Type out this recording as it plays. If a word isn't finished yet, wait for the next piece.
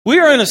We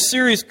are in a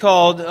series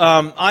called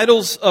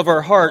Idols of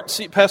Our Heart.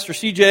 Pastor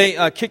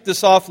CJ kicked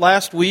this off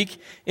last week,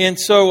 and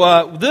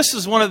so this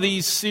is one of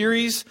these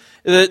series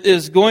that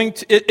is going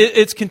to,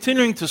 it's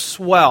continuing to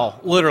swell,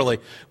 literally.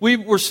 We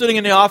were sitting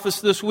in the office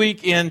this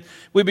week, and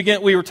we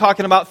were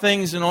talking about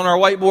things, and on our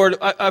whiteboard,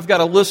 I've got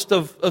a list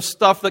of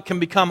stuff that can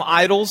become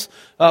idols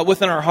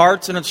within our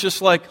hearts, and it's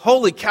just like,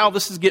 holy cow,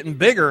 this is getting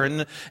bigger,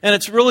 and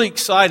it's really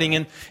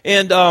exciting,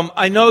 and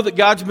I know that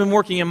God's been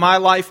working in my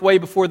life way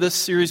before this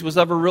series was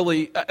ever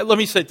really, let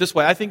me say it this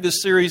way, I think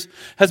this series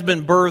has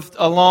been birthed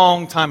a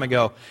long time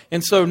ago,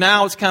 and so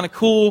now it's kind of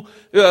cool,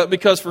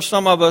 because for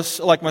some of us,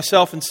 like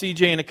myself and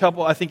CJ and a couple,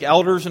 I think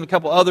elders and a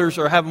couple others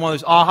are having one of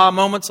those aha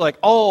moments, like,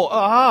 oh,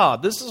 aha,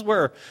 this is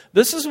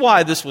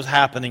why this was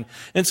happening.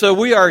 And so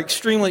we are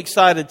extremely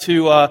excited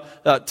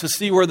to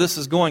see where this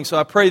is going. So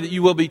I pray that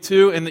you will be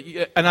too,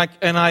 and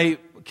I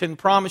can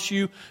promise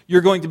you,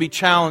 you're going to be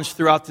challenged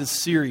throughout this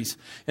series.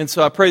 And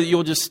so I pray that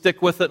you'll just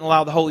stick with it and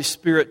allow the Holy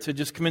Spirit to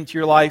just come into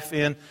your life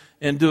and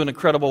do an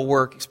incredible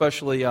work,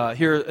 especially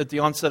here at the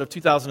onset of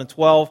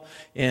 2012.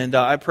 And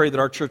I pray that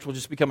our church will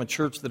just become a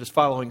church that is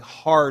following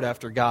hard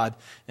after God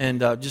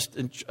and just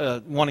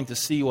wanting to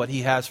see what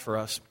He has for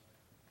us.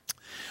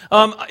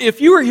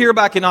 If you were here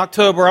back in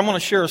October, I'm going to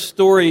share a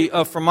story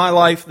from my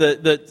life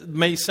that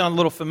may sound a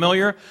little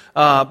familiar,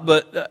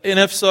 and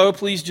if so,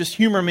 please just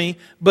humor me.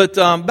 But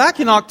back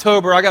in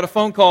October, I got a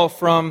phone call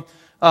from,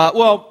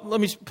 let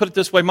me put it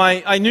this way.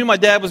 I knew my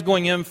dad was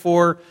going in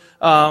for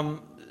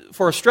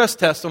a stress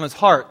test on his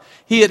heart.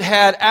 He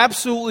had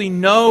absolutely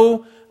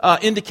no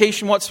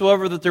indication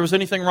whatsoever that there was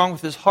anything wrong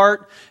with his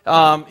heart.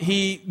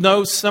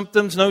 No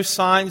symptoms, no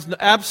signs,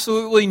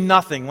 absolutely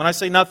nothing. When I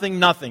say nothing,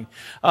 nothing.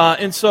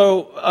 And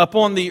so,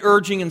 upon the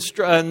urging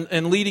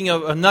and leading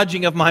of a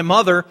nudging of my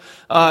mother,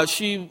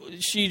 she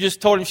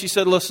just told him. She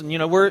said, "Listen,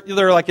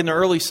 they're like in the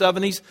early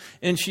 70s,"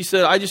 and she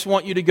said, "I just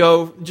want you to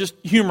go. Just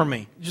humor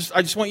me.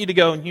 I just want you to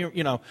go and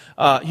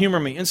humor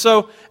me." And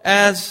so,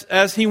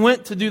 as he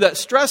went to do that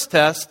stress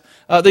test.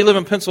 They live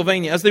in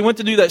Pennsylvania. As they went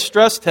to do that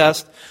stress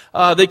test,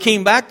 they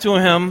came back to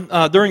him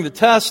during the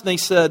test, and they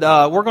said,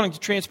 "We're going to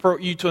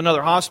transport you to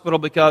another hospital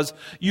because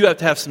you have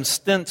to have some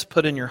stents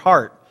put in your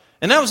heart."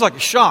 And that was like a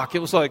shock. It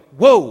was like,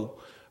 whoa,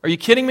 are you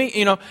kidding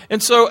me?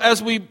 And so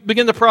as we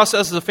begin to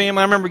process as a family,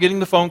 I remember getting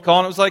the phone call,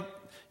 and it was like,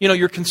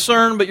 you're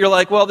concerned, but you're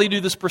like, well, they do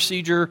this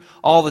procedure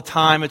all the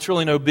time. It's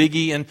really no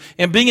biggie.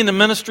 And being in the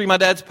ministry, my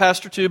dad's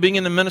pastor too, being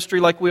in the ministry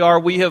like we are,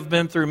 we have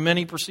been through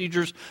many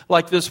procedures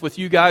like this with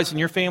you guys and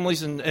your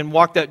families and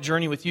walked that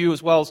journey with you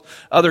as well as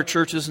other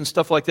churches and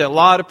stuff like that. A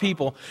lot of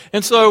people.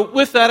 And so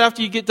with that,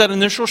 after you get that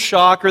initial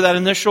shock or that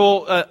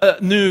initial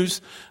news,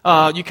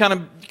 you kind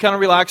of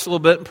relax a little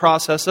bit and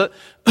process it.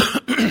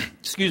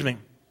 Excuse me.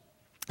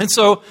 And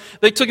so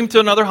they took him to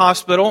another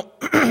hospital,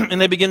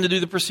 and they began to do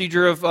the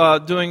procedure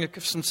of doing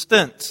some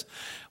stents.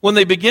 When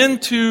they began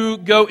to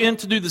go in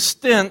to do the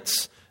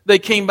stents, they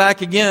came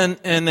back again,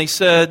 and they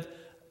said,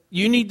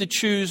 "You need to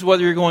choose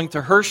whether you're going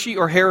to Hershey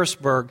or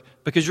Harrisburg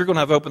because you're going to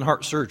have open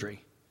heart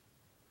surgery."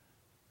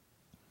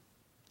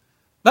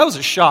 That was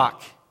a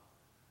shock.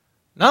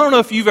 Now, I don't know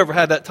if you've ever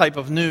had that type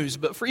of news,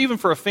 but even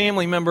for a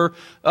family member,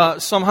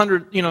 a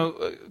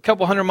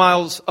couple hundred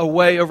miles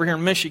away over here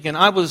in Michigan,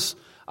 I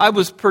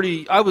was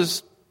pretty,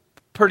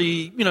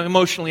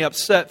 emotionally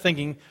upset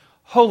thinking,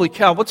 holy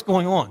cow, what's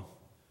going on?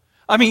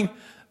 I mean,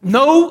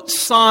 no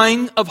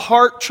sign of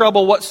heart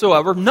trouble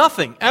whatsoever.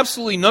 Nothing.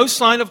 Absolutely no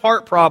sign of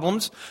heart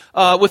problems.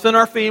 Within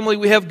our family,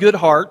 we have good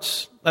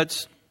hearts.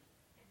 That's,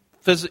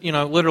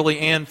 literally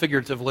and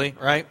figuratively,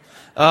 right?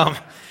 I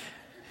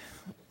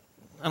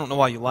don't know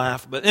why you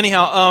laugh, but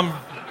anyhow,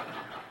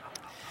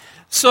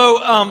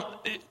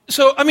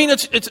 So, I mean,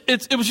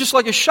 it was just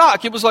like a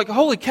shock. It was like,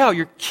 holy cow,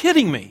 you're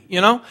kidding me,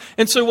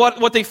 And so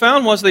what they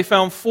found was they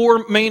found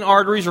four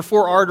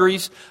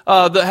arteries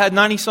that had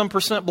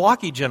 90-some%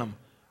 blockage in them.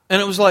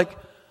 And it was like,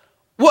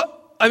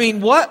 what? I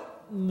mean, what?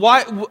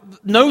 Why?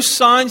 No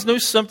signs, no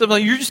symptoms.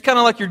 Like, you're just kind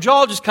of like, your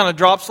jaw just kind of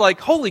drops like,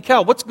 holy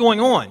cow, what's going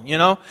on,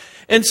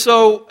 And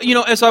so,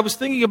 as I was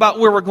thinking about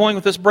where we're going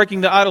with this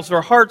breaking the idols of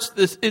our hearts,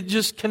 it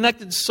just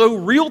connected so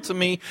real to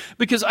me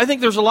because I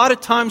think there's a lot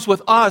of times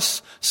with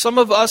us, some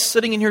of us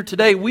sitting in here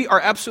today, we are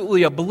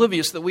absolutely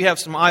oblivious that we have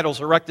some idols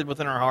erected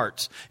within our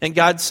hearts. And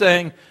God's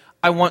saying,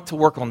 I want to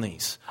work on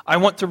these. I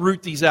want to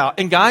root these out.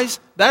 And guys,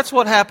 that's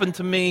what happened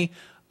to me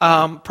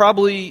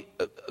probably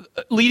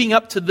leading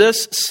up to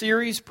this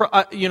series,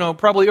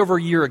 probably over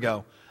a year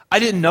ago. I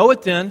didn't know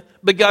it then,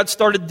 but God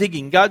started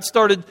digging. God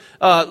started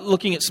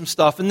looking at some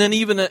stuff. And then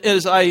even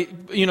as I,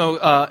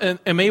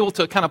 am able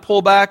to kind of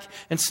pull back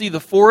and see the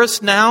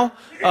forest now,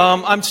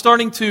 I'm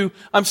starting to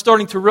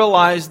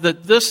realize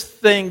that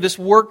this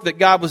work that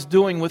God was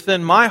doing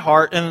within my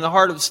heart and in the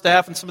heart of the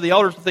staff and some of the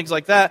elders and things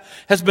like that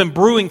has been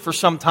brewing for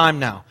some time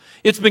now.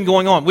 It's been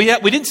going on. We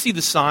didn't see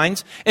the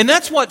signs, and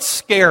that's what's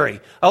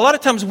scary. A lot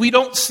of times we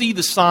don't see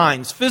the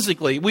signs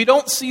physically. We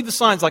don't see the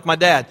signs like my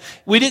dad.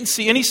 We didn't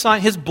see any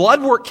sign. His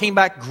blood work came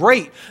back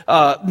great.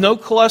 No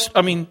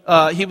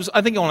cholesterol. He was,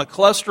 I think, on a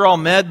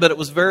cholesterol med, but it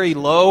was very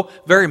low,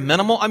 very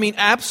minimal.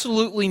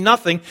 Absolutely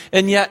nothing.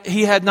 And yet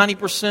he had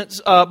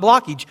 90%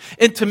 blockage.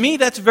 And to me,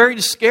 that's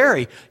very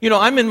scary.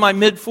 I'm in my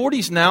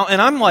mid-40s now,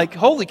 and I'm like,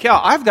 holy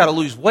cow, I've got to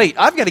lose weight.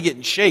 I've got to get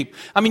in shape.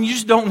 You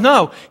just don't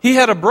know. He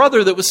had a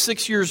brother that was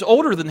 6 years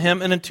older than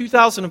him, and in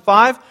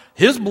 2005,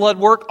 his blood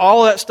work,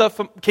 all that stuff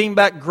came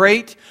back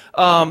great.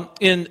 At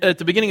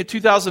the beginning of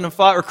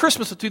 2005, or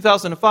Christmas of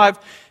 2005,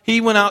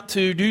 he went out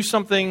to do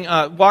something,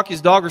 walk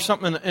his dog or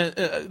something.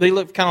 They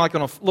live kind of like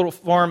on a little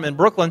farm in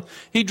Brooklyn.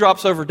 He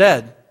drops over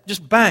dead.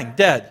 Just bang,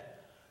 dead.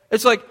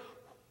 It's like,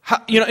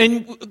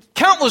 and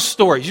countless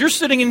stories. You're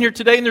sitting in here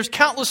today, and there's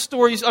countless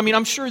stories.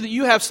 I'm sure that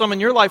you have some in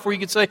your life where you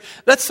could say,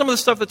 that's some of the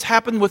stuff that's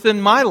happened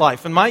within my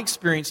life and my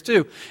experience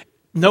too.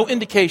 No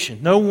indication,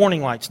 no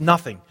warning lights,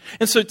 nothing.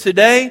 And so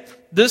today,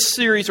 this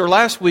series, or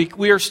last week,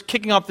 we are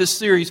kicking off this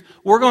series.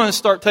 We're going to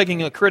start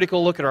taking a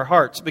critical look at our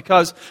hearts,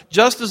 because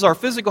just as our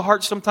physical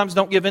hearts sometimes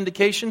don't give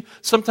indication,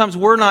 sometimes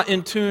we're not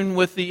in tune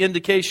with the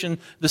indication,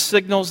 the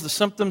signals, the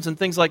symptoms, and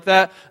things like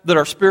that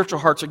our spiritual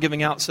hearts are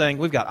giving out, saying,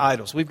 we've got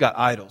idols, we've got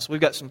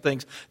some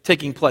things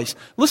taking place.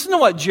 Listen to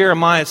what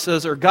Jeremiah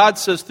says, or God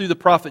says through the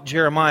prophet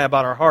Jeremiah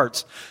about our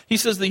hearts. He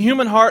says, the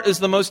human heart is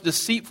the most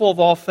deceitful of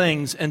all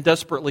things and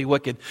desperately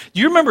wicked.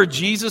 Do you remember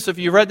Jesus, if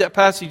you read that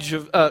passage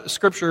of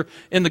Scripture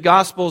in the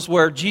Gospels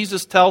where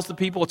Jesus tells the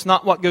people it's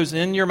not what goes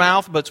in your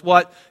mouth, but it's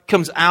what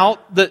comes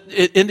out that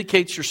it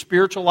indicates your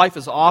spiritual life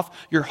is off,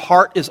 your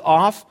heart is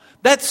off?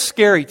 That's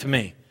scary to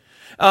me.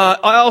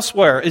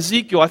 Elsewhere,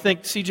 Ezekiel, I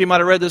think CJ might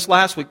have read this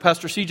last week,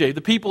 Pastor CJ,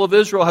 the people of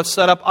Israel have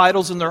set up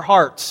idols in their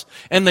hearts,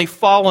 and they've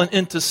fallen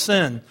into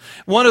sin.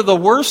 One of the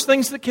worst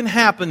things that can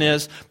happen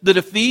is that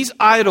if these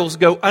idols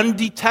go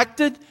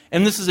undetected,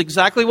 and this is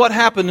exactly what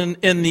happened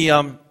in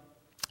the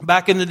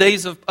back in the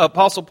days of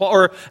Apostle Paul,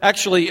 or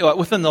actually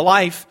within the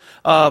life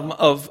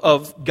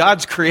of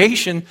God's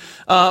creation,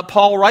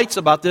 Paul writes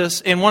about this.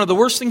 And one of the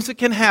worst things that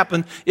can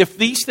happen, if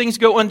these things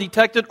go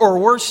undetected, or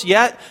worse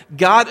yet,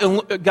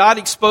 God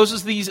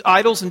exposes these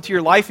idols into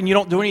your life and you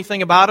don't do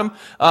anything about them.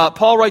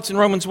 Paul writes in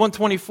Romans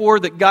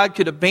 1:24 that God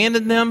could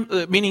abandon them,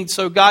 meaning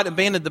so God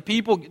abandoned the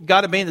people,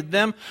 God abandoned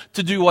them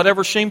to do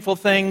whatever shameful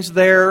things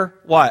their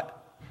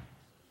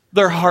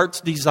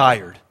hearts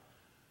desired.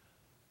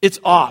 It's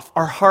off.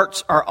 Our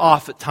hearts are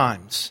off at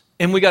times.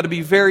 And we got to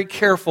be very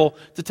careful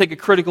to take a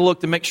critical look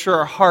to make sure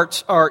our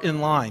hearts are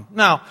in line.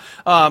 Now,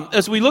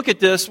 as we look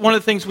at this, one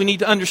of the things we need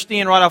to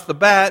understand right off the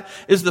bat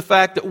is the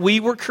fact that we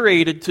were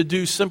created to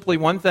do simply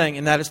one thing,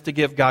 and that is to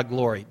give God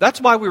glory. That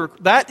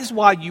is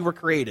why you were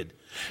created.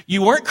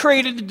 You weren't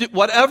created to do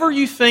whatever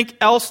you think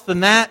else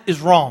than that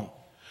is wrong.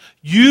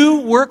 You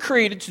were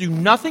created to do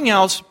nothing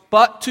else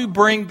but to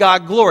bring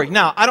God glory.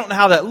 Now, I don't know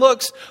how that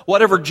looks.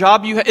 Whatever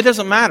job you have, it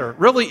doesn't matter.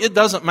 Really, it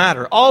doesn't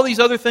matter. All these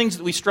other things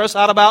that we stress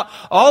out about,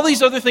 all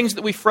these other things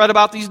that we fret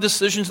about, these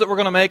decisions that we're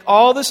going to make,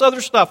 all this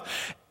other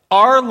stuff.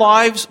 Our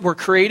lives were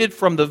created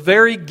from the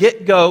very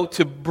get-go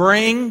to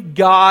bring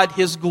God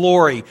His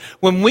glory.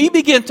 When we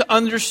begin to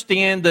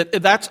understand that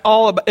it's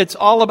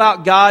all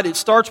about God, it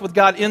starts with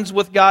God, ends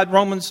with God.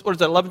 Romans,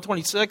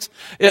 11:26?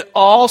 It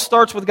all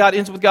starts with God,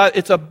 ends with God.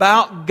 It's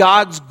about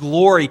God's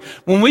glory.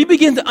 When we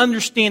begin to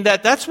understand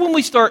that, that's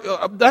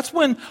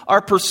when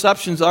our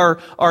perceptions,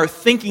 our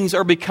thinkings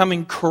are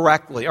becoming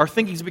correctly. Our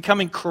thinking's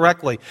becoming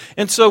correctly.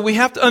 And so we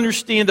have to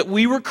understand that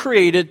we were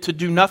created to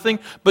do nothing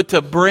but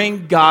to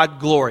bring God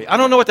glory. I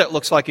don't know what that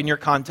looks like in your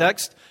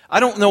context. I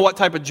don't know what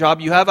type of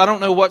job you have. I don't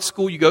know what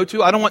school you go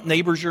to. I don't know what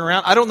neighbors you're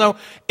around. I don't know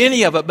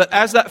any of it. But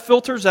as that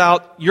filters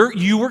out,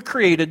 you were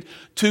created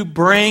to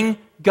bring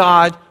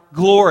God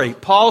glory.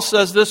 Paul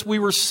says this, we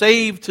were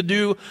saved to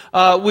do,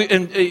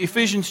 in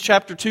Ephesians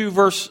chapter 2,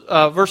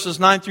 verses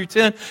 9 through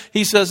 10,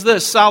 he says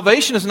this,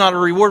 salvation is not a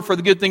reward for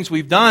the good things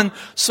we've done,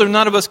 so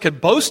none of us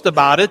could boast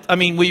about it.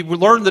 We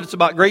learned that it's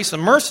about grace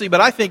and mercy, but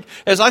I think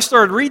as I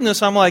started reading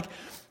this, I'm like,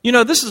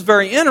 this is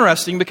very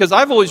interesting, because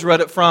I've always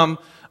read it from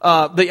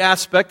the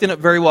aspect, and it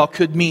very well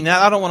could mean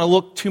that. I don't want to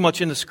look too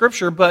much into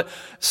Scripture, but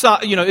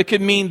it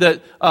could mean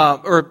that,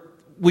 or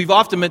we've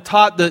often been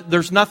taught that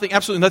there's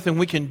absolutely nothing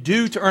we can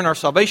do to earn our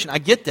salvation. I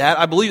get that.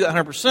 I believe that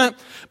 100%.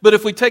 But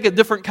if we take a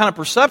different kind of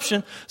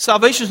perception,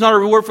 salvation is not a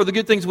reward for the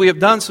good things we have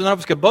done, so none of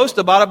us could boast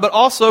about it. But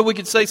also we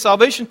could say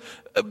salvation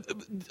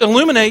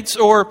illuminates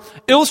or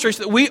illustrates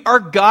that we are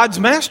God's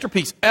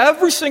masterpiece.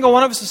 Every single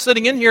one of us is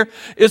sitting in here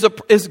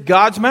is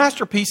God's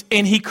masterpiece,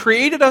 and He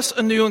created us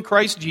anew in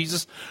Christ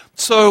Jesus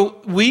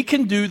so we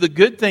can do the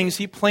good things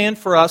He planned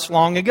for us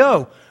long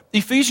ago.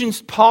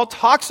 Ephesians, Paul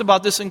talks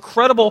about this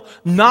incredible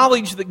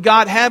knowledge that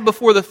God had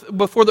before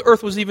the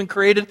earth was even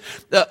created,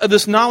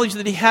 this knowledge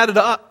that He had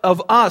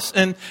of us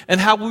and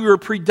how we were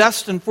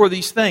predestined for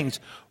these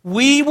things.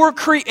 We were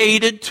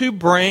created to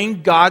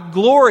bring God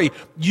glory.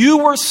 You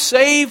were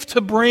saved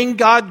to bring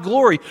God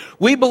glory.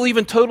 We believe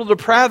in total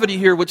depravity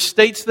here, which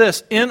states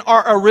this, in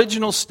our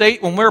original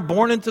state, when we're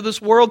born into this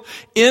world,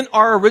 in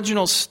our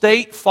original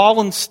state,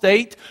 fallen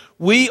state,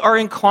 we are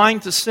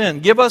inclined to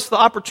sin. Give us the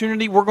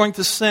opportunity, we're going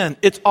to sin.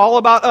 It's all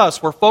about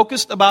us. We're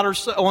focused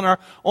on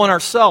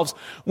ourselves.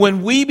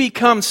 When we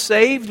become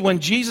saved, when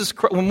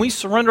we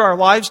surrender our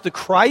lives to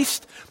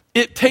Christ,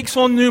 it takes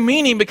on new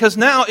meaning because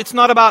now it's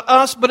not about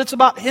us, but it's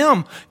about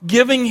Him,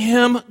 giving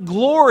Him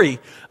glory,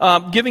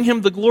 giving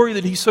Him the glory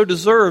that He so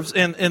deserves,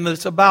 and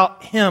it's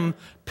about Him,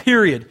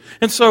 period.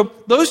 And so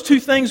those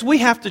two things we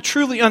have to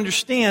truly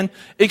understand,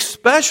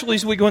 especially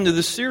as we go into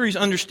this series,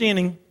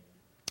 understanding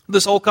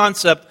this whole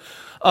concept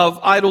of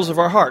idols of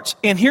our hearts.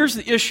 And here's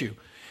the issue.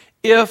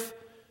 If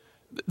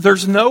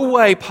there's no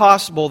way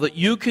possible that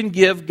you can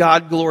give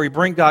God glory,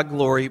 bring God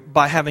glory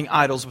by having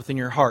idols within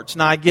your hearts.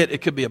 Now, I get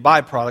it could be a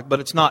byproduct, but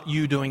it's not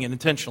you doing it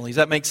intentionally. Does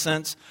that make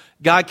sense?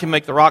 God can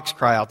make the rocks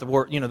cry out. The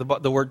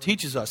word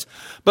teaches us.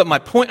 But my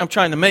point I'm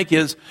trying to make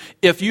is,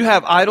 if you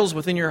have idols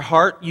within your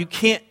heart, you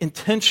can't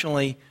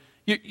intentionally.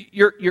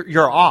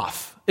 You're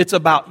off. It's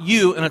about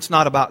you, and it's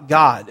not about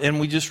God. And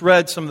we just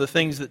read some of the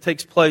things that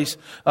takes place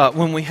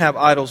when we have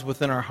idols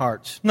within our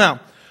hearts. Now,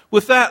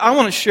 with that, I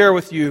want to share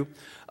with you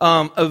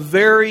a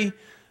very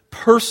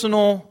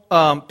personal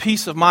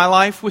piece of my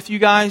life with you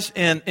guys.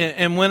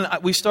 And when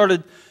we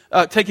started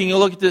taking a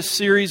look at this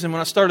series, and when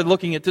I started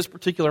looking at this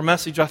particular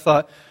message, I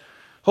thought,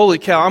 holy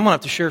cow, I'm going to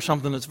have to share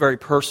something that's very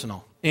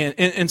personal.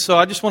 And so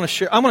I just want to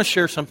share. I'm going to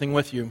share something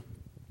with you.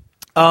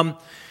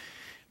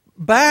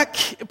 Back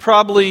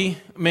probably,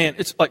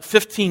 it's like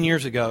 15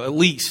 years ago, at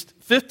least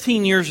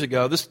 15 years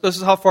ago. This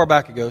is how far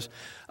back it goes,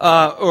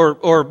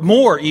 or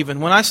more even.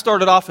 When I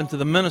started off into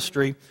the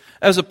ministry.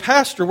 As a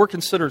pastor, we're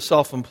considered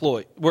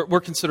self-employed. We're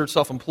considered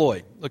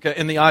self-employed, okay,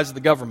 in the eyes of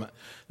the government.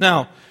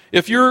 Now,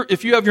 if you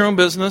have your own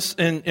business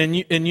and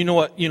you know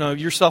what,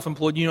 you're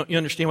self-employed, you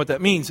understand what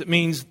that means. It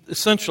means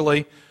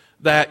essentially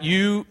that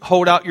you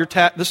hold out your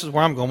tax. This is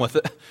where I'm going with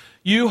it.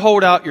 You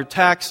hold out your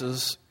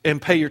taxes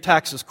and pay your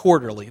taxes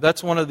quarterly.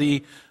 That's one of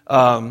the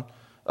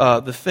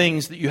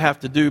things that you have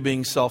to do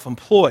being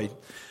self-employed.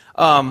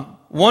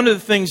 One of the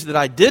things that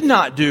I did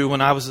not do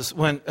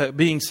when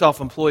being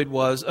self-employed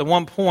was, at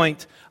one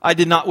point, I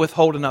did not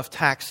withhold enough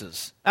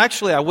taxes.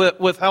 Actually, I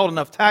withheld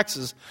enough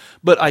taxes,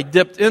 but I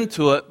dipped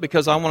into it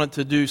because I wanted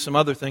to do some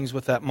other things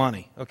with that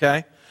money,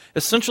 okay?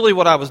 Essentially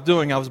what I was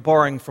doing, I was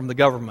borrowing from the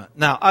government.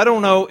 Now, I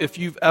don't know if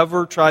you've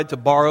ever tried to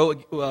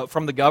borrow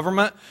from the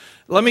government.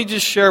 Let me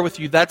just share with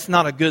you, that's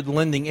not a good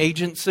lending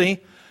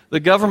agency.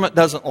 The government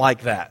doesn't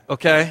like that,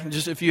 okay?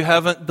 Just if you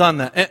haven't done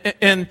that.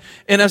 And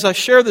as I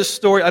share this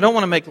story, I don't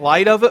want to make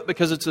light of it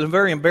because it's a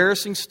very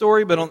embarrassing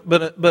story, but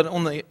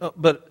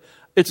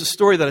it's a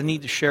story that I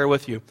need to share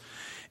with you.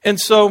 And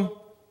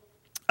so,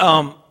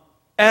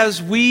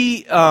 as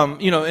we,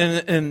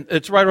 and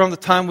it's right around the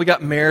time we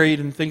got married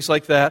and things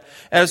like that,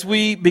 as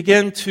we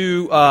began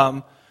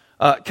to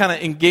kind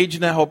of engage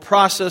in that whole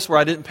process where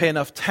I didn't pay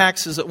enough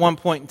taxes at one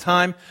point in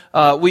time,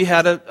 we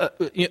had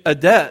a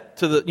debt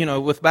to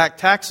with back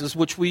taxes,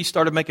 which we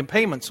started making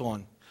payments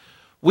on.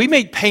 We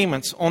made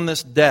payments on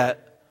this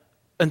debt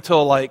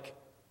until like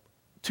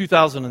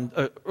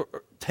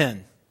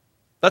 2010.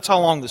 That's how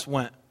long this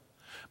went,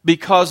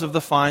 because of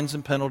the fines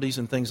and penalties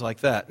and things like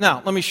that.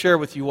 Now, let me share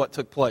with you what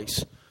took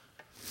place.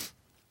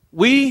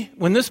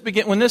 When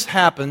this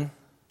happened,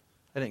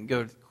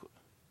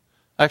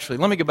 actually,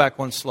 let me go back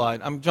one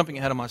slide. I'm jumping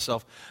ahead of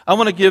myself. I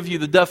want to give you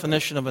the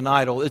definition of an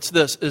idol. It's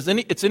this.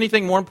 It's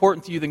anything more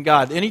important to you than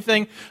God.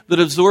 Anything that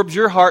absorbs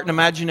your heart and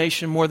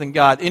imagination more than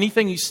God.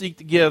 Anything you seek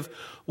to give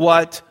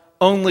what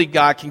only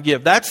God can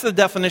give. That's the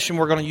definition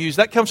we're going to use.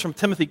 That comes from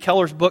Timothy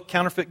Keller's book,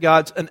 Counterfeit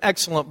Gods, an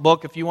excellent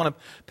book. If you want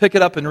to pick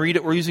it up and read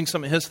it, we're using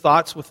some of his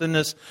thoughts within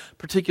this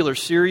particular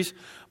series.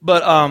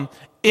 But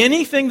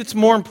anything that's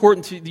more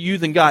important to you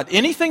than God,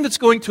 anything that's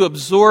going to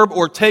absorb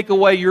or take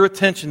away your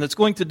attention, that's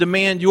going to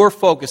demand your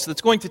focus,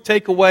 that's going to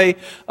take away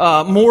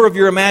more of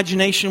your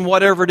imagination,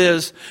 whatever it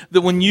is,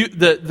 that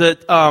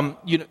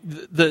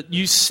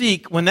you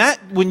seek,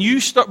 when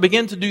you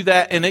begin to do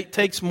that and it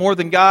takes more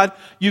than God,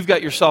 you've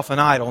got yourself an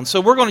idol. And so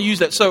we're going to use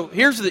that. So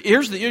here's the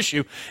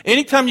issue.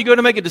 Anytime you go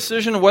to make a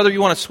decision of whether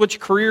you want to switch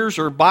careers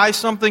or buy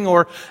something,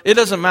 or it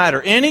doesn't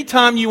matter.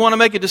 Anytime you want to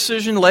make a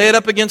decision, lay it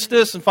up against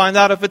this and find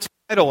out if it's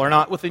idol or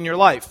not within your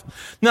life.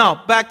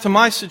 Now, back to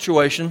my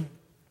situation.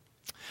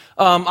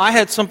 I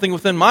had something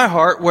within my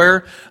heart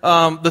where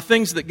the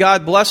things that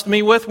God blessed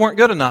me with weren't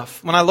good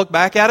enough. When I look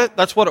back at it,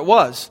 that's what it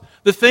was.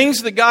 The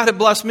things that God had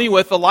blessed me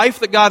with, the life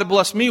that God had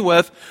blessed me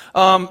with,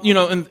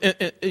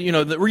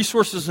 the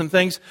resources and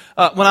things.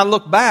 When I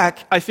look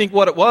back, I think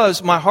what it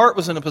was, my heart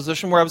was in a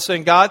position where I was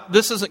saying, God,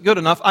 this isn't good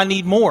enough. I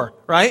need more,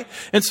 right?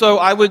 And so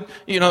I would,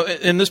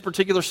 in this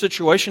particular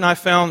situation, I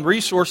found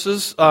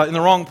resources in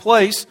the wrong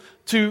place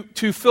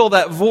to fill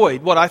that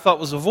void, what I thought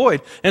was a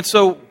void. And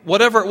so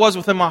whatever it was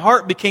within my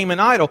heart became an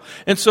idol.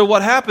 And so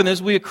what happened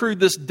is we accrued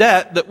this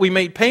debt that we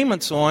made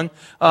payments on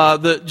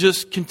that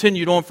just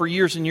continued on for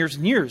years and years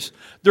and years.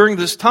 During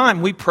this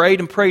time, we prayed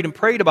and prayed and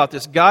prayed about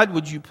this. God,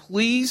 would you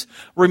please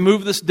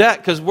remove this debt?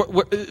 Because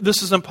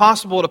this is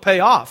impossible to pay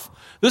off.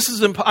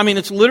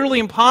 It's literally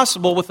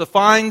impossible with the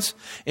fines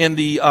and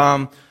the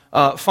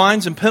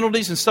fines and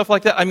penalties and stuff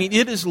like that. I mean,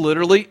 it is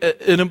literally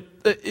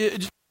it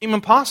just became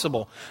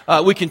impossible.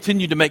 We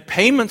continued to make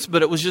payments,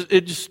 but it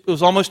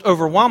was almost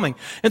overwhelming.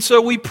 And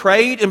so we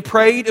prayed and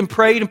prayed and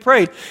prayed and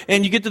prayed.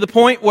 And you get to the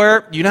point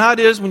where, you know how it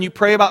is when you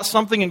pray about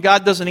something and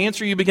God doesn't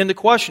answer, you begin to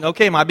question,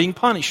 okay, am I being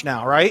punished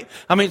now, right?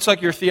 I mean, it's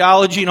like your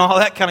theology and all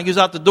that kind of goes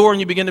out the door and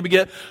you begin to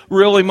get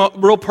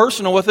real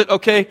personal with it.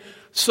 Okay,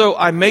 so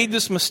I made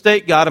this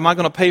mistake, God. Am I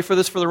going to pay for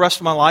this for the rest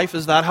of my life?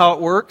 Is that how it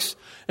works?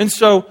 And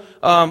so,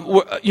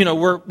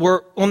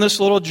 we're on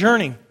this little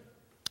journey.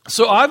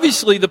 So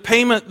obviously the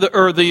payment,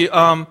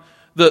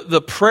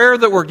 the prayer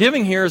that we're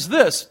giving here is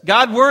this: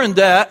 God, we're in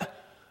debt.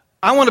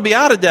 I want to be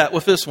out of debt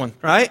with this one,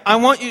 right? I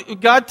want you,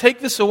 God, take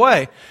this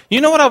away.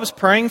 You know what I was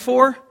praying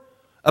for?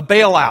 A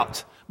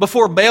bailout.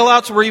 Before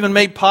bailouts were even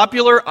made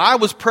popular, I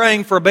was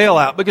praying for a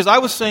bailout because I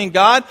was saying,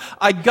 God,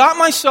 I got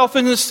myself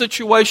in this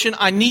situation.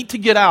 I need to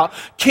get out.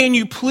 Can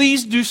you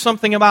please do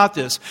something about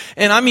this?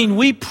 And I mean,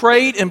 we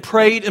prayed and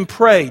prayed and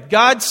prayed.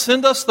 God,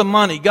 send us the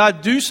money.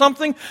 God, do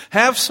something.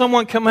 Have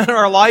someone come into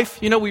our life.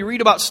 You know, we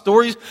read about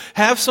stories.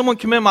 Have someone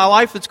come in my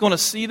life that's going to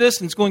see this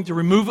and is going to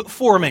remove it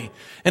for me.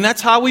 And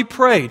that's how we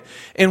prayed.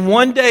 And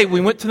one day we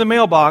went to the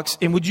mailbox,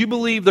 and would you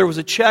believe there was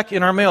a check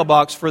in our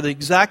mailbox for the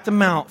exact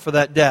amount for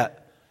that debt?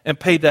 And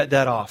paid that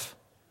debt off.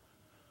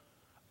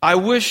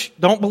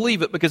 Don't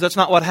believe it because that's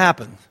not what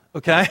happened,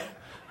 okay?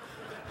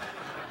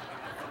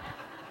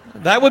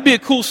 That would be a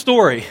cool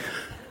story.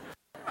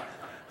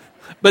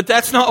 But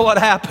that's not what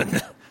happened.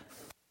 Let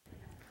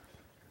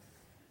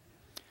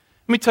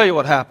me tell you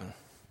what happened.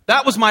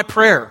 That was my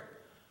prayer.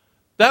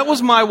 That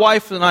was my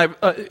wife and I,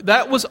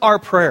 that was our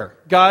prayer.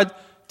 God,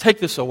 take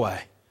this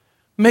away.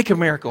 Make a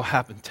miracle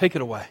happen. Take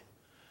it away.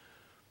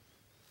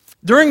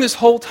 During this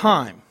whole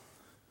time,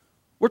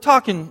 we're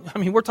talking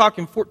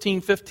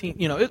 14, 15,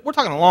 we're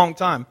talking a long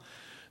time.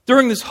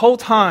 During this whole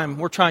time,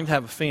 we're trying to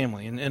have a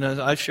family. And as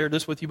I shared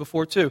this with you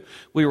before too,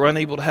 we were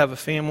unable to have a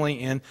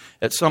family. And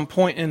at some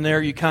point in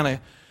there, you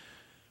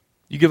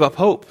give up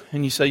hope.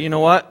 And you say, you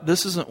know what?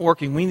 This isn't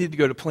working. We need to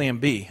go to plan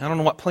B. I don't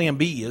know what plan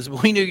B is,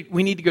 but we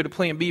need to go to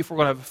plan B if we're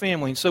going to have a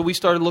family. And so we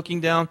started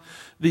looking down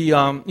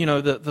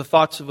the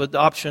thoughts of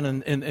adoption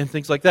and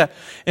things like that.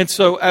 And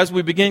so as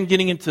we begin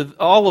getting into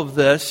all of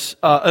this,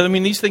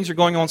 these things are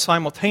going on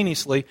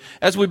simultaneously.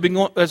 As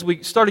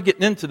we started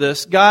getting into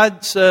this,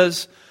 God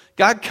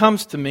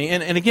comes to me,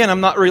 and again,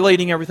 I'm not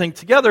relating everything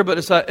together, but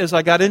as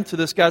I got into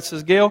this, God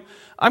says, Gail,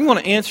 I'm going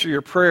to answer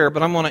your prayer,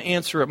 but I'm going to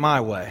answer it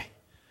my way.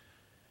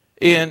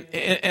 And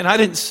I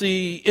didn't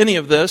see any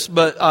of this,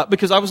 but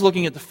because I was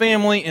looking at the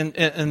family and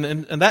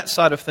that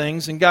side of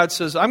things, and God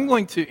says, I'm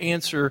going to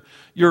answer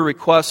your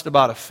request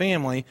about a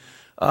family,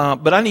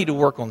 but I need to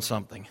work on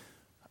something.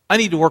 I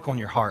need to work on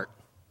your heart.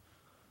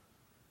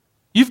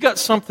 You've got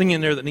something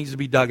in there that needs to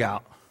be dug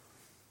out.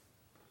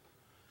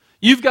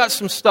 You've got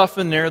some stuff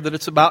in there that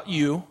it's about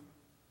you,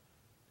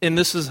 and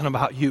this isn't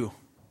about you.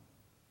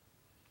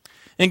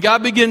 And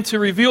God began to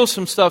reveal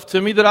some stuff to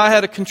me that I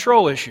had a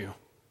control issue.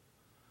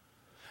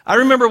 I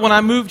remember when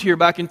I moved here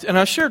and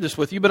I shared this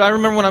with you, but I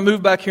remember when I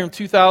moved back here in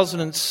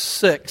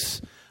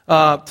 2006,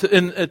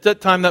 and at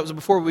that time, that was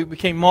before we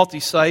became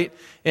multi-site,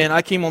 and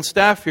I came on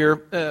staff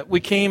here.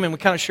 We came and we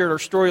kind of shared our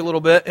story a little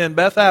bit, and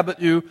Beth Abbott,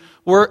 who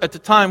at the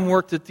time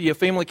worked at the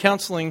family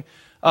counseling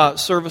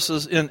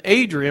services in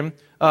Adrian,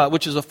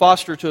 which is a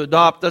foster to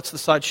adopt, that's the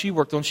side she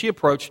worked on, she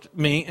approached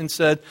me and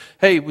said,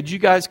 hey, would you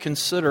guys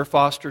consider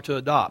foster to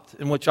adopt?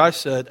 In which I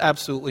said,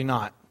 absolutely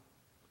not.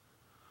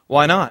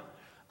 Why not?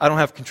 I don't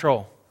have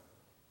control.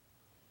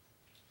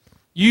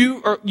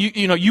 You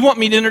want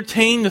me to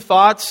entertain the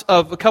thoughts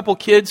of a couple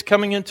kids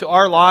coming into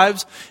our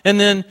lives, and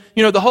then,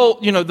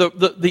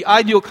 the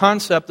ideal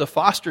concept of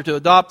foster to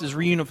adopt is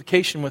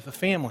reunification with a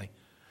family.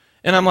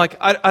 And I'm like,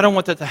 I don't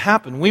want that to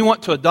happen. We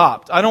want to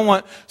adopt. I don't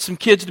want some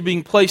kids to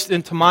being placed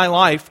into my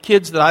life,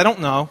 kids that I don't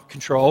know,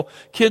 control,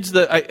 kids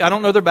that I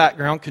don't know their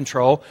background,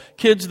 control,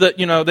 kids that,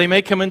 they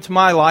may come into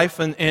my life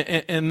and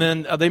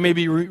then they may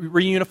be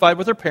reunified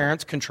with their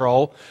parents,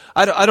 control.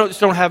 I just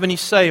don't have any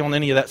say on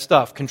any of that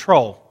stuff,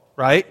 control.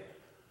 Right?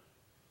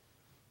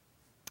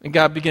 And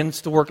God begin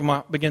to work in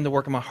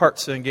my heart,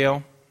 saying,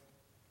 Gail,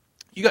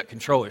 you got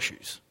control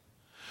issues.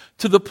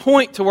 To the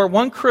point to where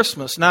one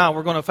Christmas, now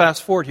we're going to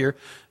fast forward here,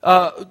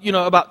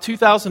 about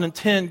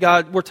 2010,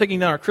 we're taking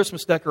down our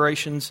Christmas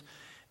decorations,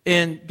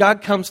 and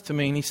God comes to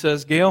me and He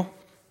says, Gail,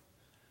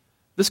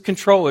 this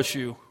control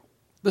issue,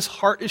 this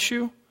heart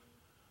issue,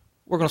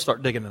 we're going to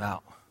start digging it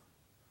out.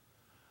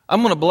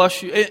 I'm going to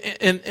bless you.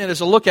 And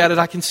as I look at it,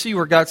 I can see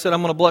where God said,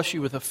 I'm going to bless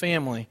you with a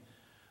family.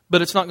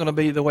 But it's not going to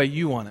be the way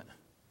you want it.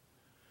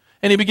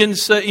 And He began to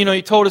say,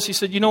 He told us, He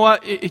said, you know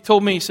what? He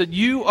told me, He said,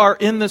 you are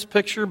in this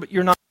picture, but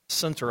you're not the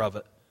center of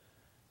it.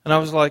 And I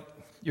was like,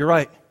 you're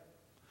right.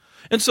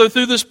 And so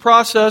through this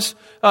process,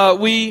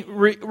 we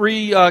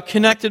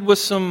reconnected with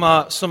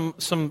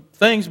some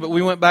things, but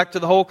we went back to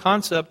the whole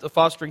concept of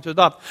fostering to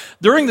adopt.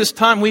 During this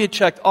time, we had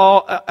checked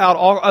out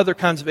all other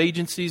kinds of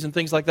agencies and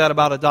things like that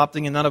about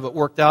adopting, and none of it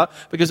worked out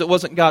because it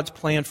wasn't God's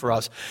plan for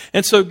us.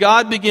 And so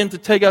God began to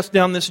take us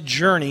down this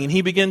journey, and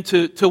He began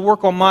to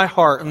work on my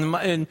heart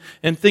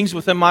and things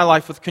within my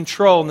life with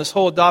control and this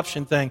whole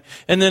adoption thing.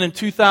 And then in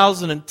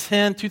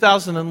 2010,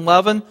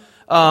 2011,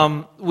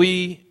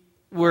 we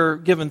were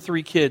given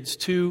 3 kids,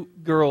 2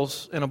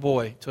 girls and a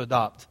boy to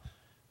adopt,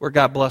 where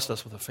God blessed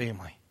us with a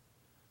family.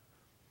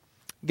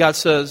 God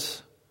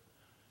says,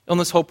 on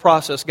this whole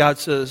process, God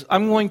says,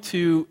 I'm going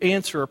to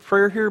answer a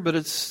prayer here, but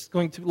it's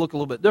going to look a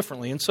little bit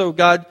differently. And so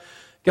God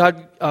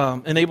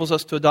enables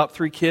us to adopt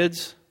 3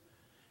 kids.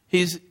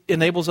 He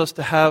enables us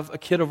to have a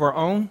kid of our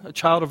own, a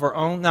child of our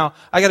own. Now,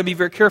 I got to be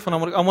very careful,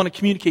 and I want to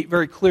communicate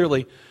very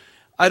clearly.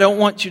 I don't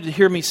want you to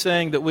hear me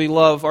saying that we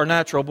love our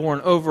natural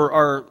born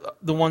over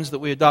the ones that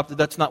we adopted.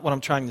 That's not what I'm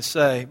trying to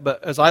say.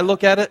 But as I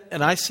look at it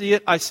and I see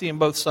them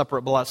both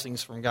separate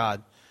blessings from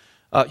God.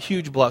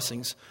 Huge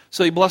blessings.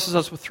 So He blesses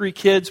us with 3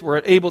 kids.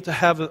 We're able to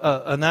have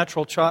a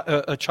natural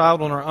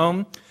child on our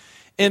own.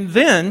 And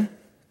then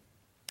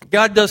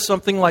God does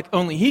something like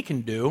only He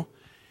can do.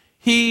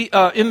 He,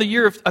 in the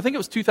year of, I think it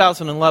was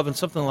 2011,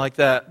 something like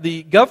that,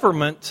 the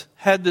government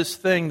had this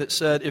thing that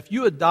said if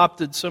you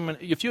adopted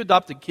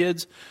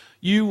kids,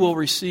 you will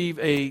receive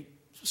a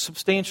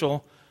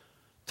substantial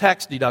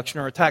tax deduction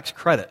or a tax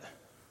credit,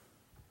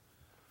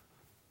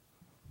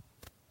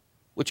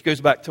 which goes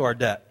back to our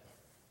debt.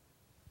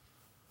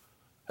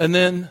 And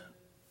then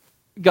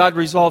God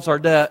resolves our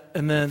debt,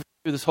 and then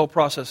through this whole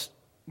process,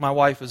 my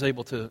wife is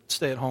able to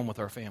stay at home with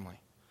our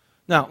family.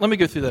 Now, let me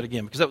go through that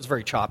again, because that was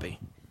very choppy.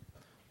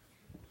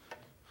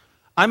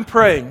 I'm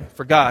praying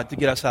for God to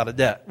get us out of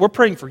debt. We're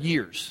praying for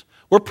years.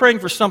 We're praying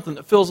for something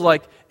that feels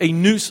like a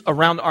noose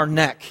around our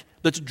neck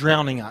that's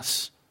drowning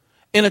us.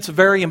 And it's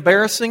very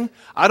embarrassing.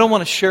 I don't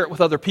want to share it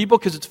with other people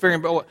because it's very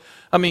embarrassing.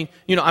 I mean,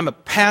 I'm a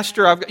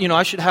pastor.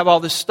 I should have all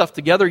this stuff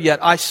together, yet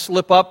I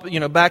slip up,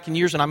 back in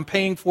years, and I'm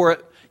paying for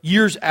it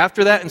years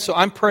after that. And so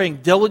I'm praying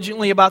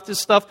diligently about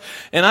this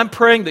stuff. And I'm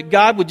praying that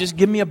God would just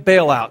give me a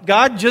bailout.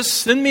 God, just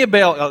send me a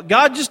bailout.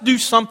 God, just do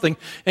something.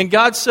 And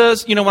God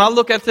says, when I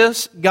look at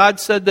this,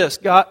 God said this,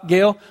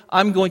 Gail,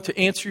 I'm going to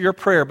answer your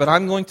prayer, but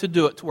I'm going to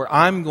do it to where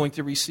I'm going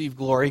to receive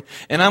glory.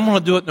 And I'm going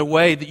to do it in a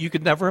way that you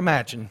could never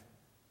imagine,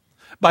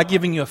 by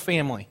giving you a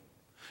family.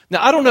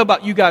 Now, I don't know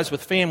about you guys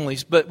with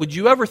families, but would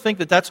you ever think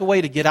that that's a way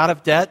to get out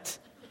of debt?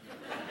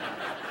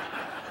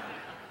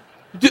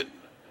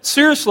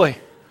 Seriously.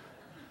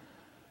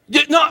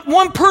 Not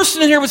one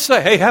person in here would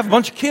say, hey, have a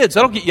bunch of kids.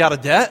 That'll get you out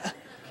of debt.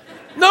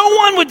 No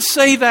one would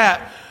say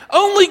that.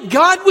 Only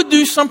God would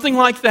do something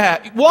like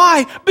that.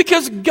 Why?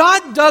 Because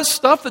God does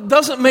stuff that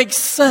doesn't make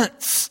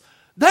sense.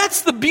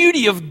 That's the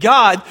beauty of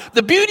God.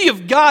 The beauty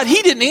of God,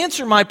 He didn't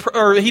answer my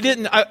prayer, He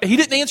didn't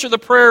answer the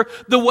prayer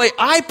the way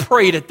I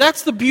prayed it.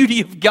 That's the beauty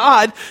of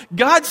God.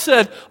 God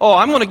said,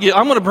 I'm going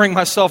to bring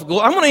myself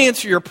glory. I'm going to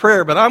answer your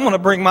prayer, but I'm going to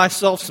bring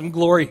myself some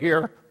glory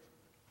here.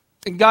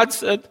 And God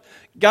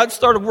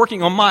started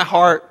working on my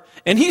heart,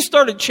 and He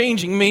started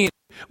changing me.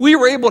 We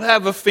were able to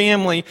have a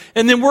family,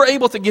 and then we're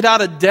able to get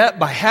out of debt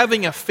by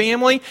having a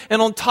family.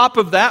 And on top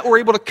of that, we're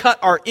able to cut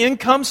our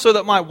income so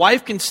that my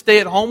wife can stay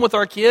at home with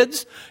our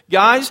kids.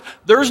 Guys,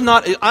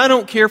 I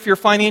don't care if you're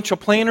financial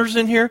planners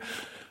in here.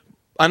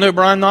 I know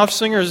Brian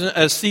Knopfsinger is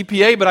a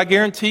CPA, but I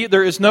guarantee you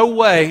there is no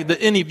way that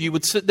any of you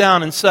would sit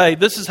down and say,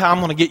 this is how I'm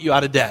going to get you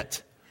out of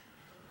debt.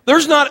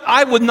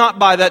 I would not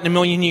buy that in a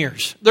million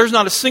years. There's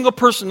not a single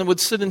person that would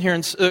sit in here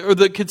or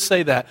that could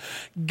say that.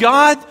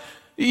 God,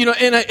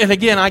 and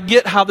again, I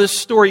get how this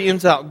story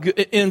ends up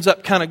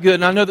kind of good.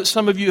 And I know that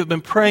some of you have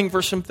been praying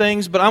for some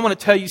things, but I want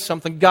to tell you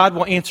something. God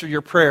will answer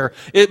your prayer.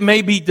 It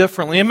may be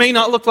differently. It may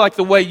not look like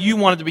the way you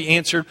want it to be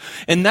answered.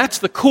 And that's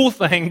the cool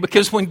thing,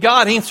 because when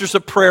God answers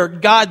a prayer,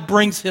 God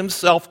brings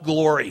Himself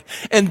glory.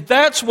 And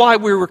that's why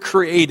we were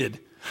created.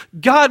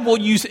 God will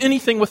use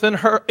anything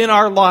in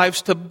our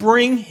lives to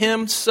bring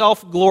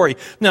Himself glory.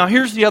 Now,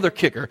 here's the other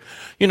kicker.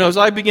 As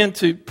I begin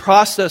to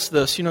process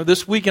this,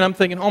 this week, and I'm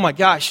thinking, oh my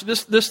gosh,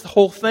 this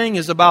whole thing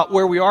is about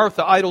where we are with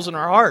the idols in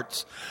our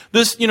hearts.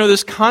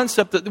 This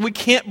concept that we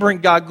can't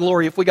bring God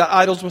glory if we got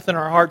idols within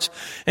our hearts.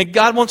 And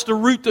God wants to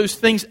root those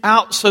things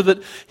out so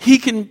that He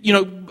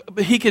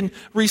can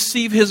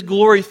receive His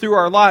glory through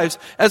our lives.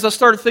 As I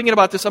started thinking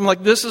about this, I'm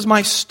like, this is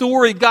my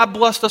story. God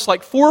blessed us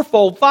like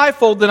 4-fold,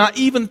 5-fold than I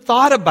even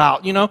thought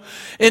about,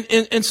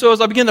 And so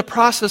as I began to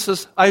process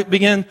this,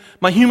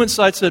 my human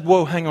side said,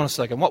 whoa, hang on a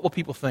second. What will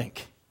people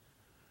think?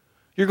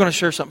 You're going to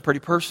share something pretty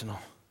personal.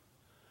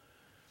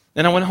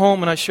 And I went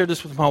home and I shared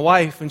this with my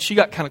wife, and she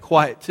got kind of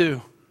quiet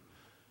too.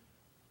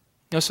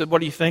 I said,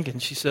 what are you thinking?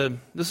 She said,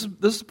 this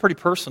is pretty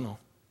personal.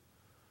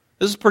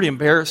 This is pretty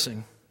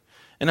embarrassing.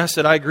 And I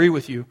said, I agree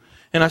with you.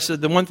 And I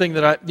said, the one thing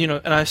that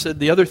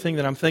the other thing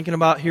that I'm thinking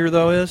about here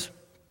though is,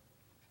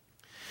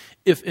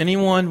 if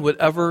anyone would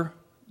ever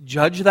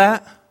judge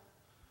that,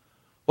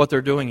 what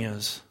they're doing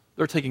is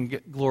they're taking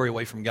glory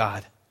away from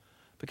God.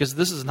 Because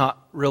this is not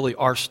really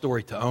our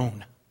story to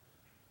own.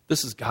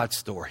 This is God's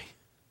story.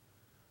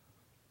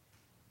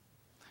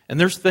 And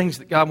there's things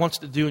that God wants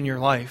to do in your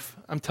life.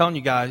 I'm telling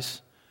you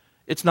guys,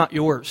 it's not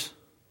yours.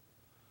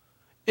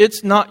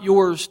 It's not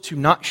yours to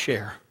not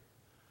share.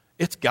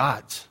 It's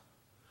God's.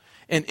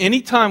 And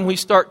anytime we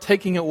start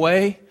taking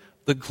away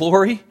the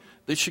glory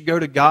that should go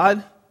to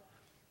God,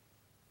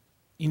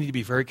 you need to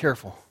be very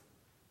careful.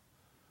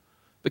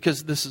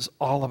 Because this is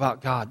all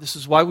about God. This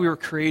is why we were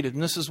created.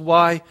 And this is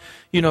why,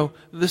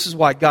 this is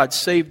why God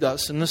saved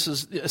us. And this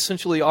is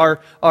essentially our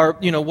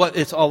what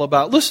it's all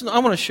about. Listen, I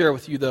want to share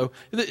with you, though.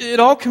 It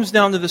all comes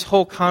down to this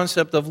whole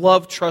concept of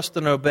love, trust,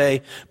 and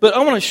obey. But I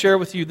want to share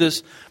with you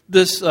this.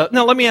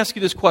 Now, let me ask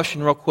you this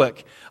question real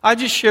quick. I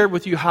just shared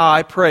with you how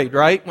I prayed,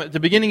 right? At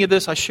the beginning of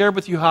this, I shared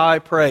with you how I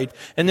prayed.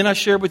 And then I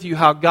shared with you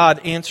how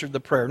God answered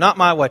the prayer. Not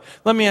my way.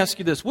 Let me ask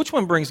you this. Which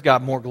one brings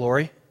God more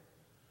glory?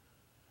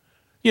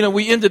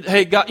 We ended,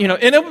 hey, God, and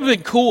it would have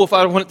been cool if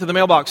I went to the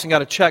mailbox and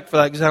got a check for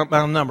that exact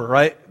number,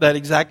 right? That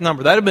exact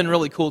number. That would have been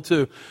really cool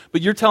too.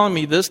 But you're telling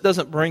me this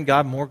doesn't bring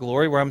God more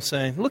glory, where I'm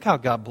saying, look how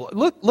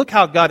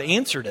God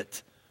answered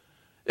it.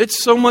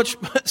 It's so much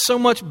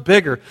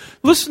bigger.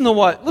 Listen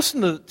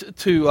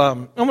to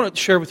I'm going to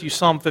share with you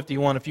Psalm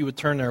 51, if you would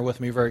turn there with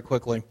me very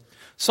quickly.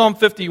 Psalm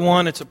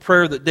 51, it's a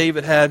prayer that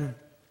David had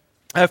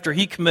after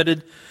he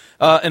committed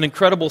an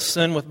incredible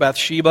sin with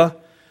Bathsheba.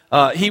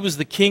 He was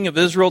the king of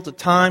Israel at the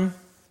time.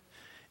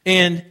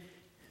 And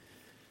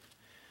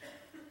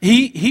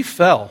he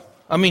fell.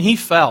 He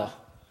fell.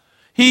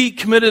 He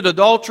committed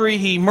adultery,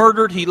 he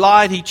murdered, he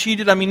lied, he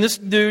cheated. This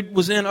dude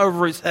was in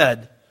over his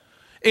head.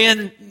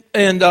 And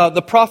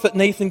the prophet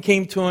Nathan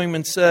came to him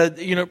and said,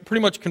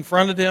 pretty much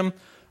confronted him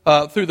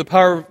through the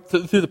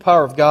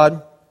power of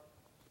God.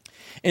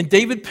 And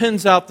David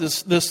pins out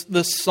this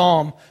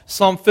psalm,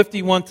 Psalm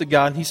 51 to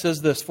God. And he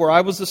says this, "For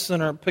I was a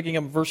sinner," picking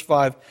up verse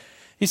 5.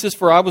 He says,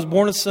 "For I was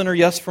born a sinner,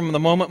 yes, from the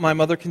moment my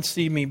mother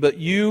conceived me. But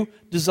you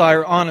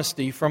desire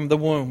honesty from the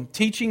womb,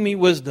 teaching me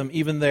wisdom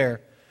even there.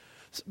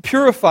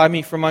 Purify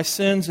me from my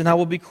sins, and I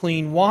will be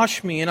clean.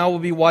 Wash me, and I will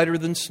be whiter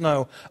than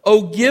snow.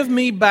 Oh, give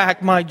me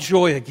back my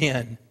joy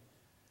again.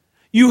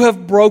 You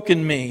have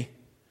broken me.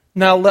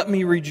 Now let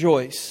me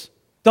rejoice.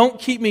 Don't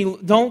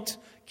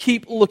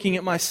keep looking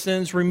at my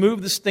sins.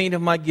 Remove the stain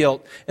of my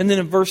guilt." And then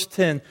in verse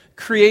 10,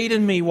 "Create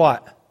in me"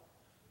 what?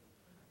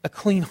 "A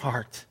clean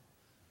heart."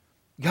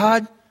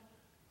 God,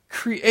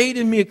 create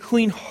in me a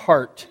clean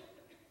heart.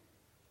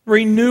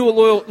 Renew a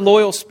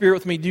loyal spirit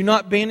with me. Do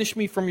not banish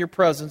me from your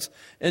presence,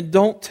 and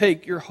don't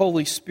take your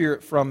Holy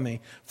Spirit from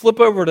me. Flip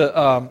over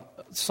to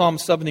Psalm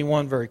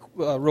 71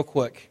 real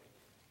quick.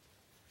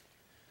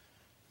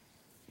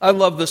 I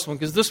love this one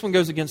because this one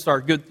goes against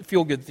our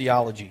feel-good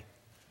theology.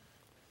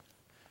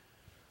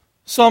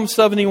 Psalm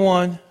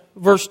 71,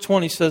 verse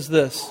 20 says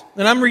this.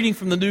 And I'm reading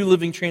from the New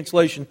Living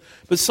Translation.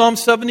 But Psalm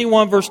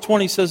 71, verse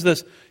 20 says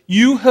this.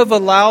 "You have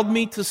allowed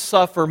me to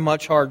suffer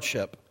much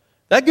hardship."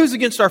 That goes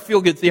against our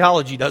feel-good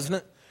theology, doesn't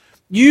it?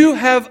 "You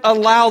have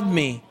allowed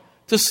me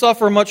to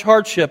suffer much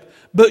hardship,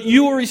 but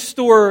you will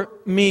restore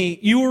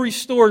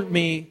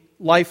me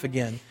life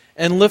again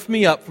and lift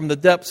me up from the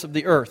depths of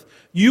the earth.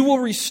 You will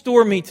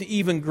restore me to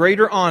even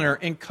greater honor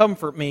and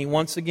comfort me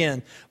once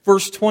again."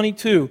 Verse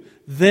 22,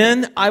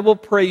 "Then I will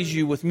praise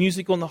you with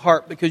music on the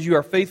harp because you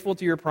are faithful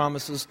to your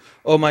promises,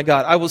 O my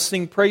God. I will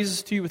sing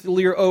praises to you with the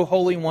lyre, O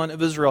Holy One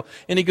of Israel."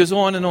 And he goes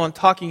on and on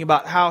talking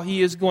about how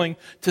he is going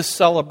to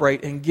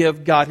celebrate and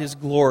give God his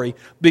glory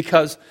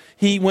because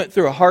he went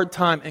through a hard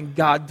time and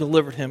God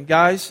delivered him.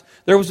 Guys,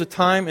 there was a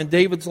time in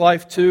David's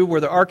life too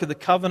where the Ark of the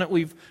Covenant,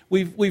 we've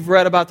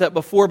read about that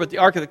before, but the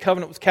Ark of the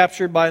Covenant was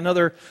captured by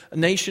another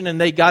nation and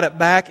they got it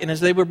back. And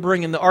as they were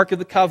bringing the Ark of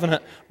the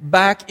Covenant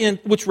back in,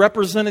 which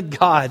represented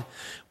God,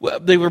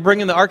 they were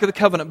bringing the Ark of the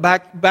Covenant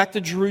back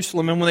to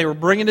Jerusalem. And when they were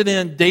bringing it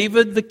in,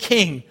 David the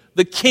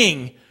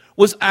king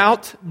was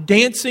out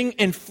dancing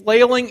and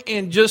flailing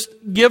and just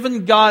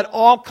giving God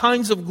all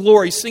kinds of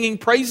glory, singing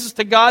praises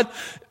to God,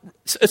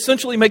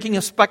 essentially making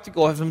a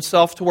spectacle of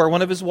himself to where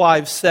one of his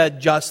wives said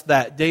just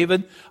that.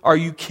 "David, are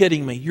you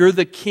kidding me? You're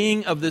the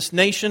king of this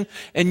nation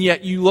and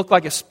yet you look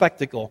like a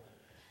spectacle."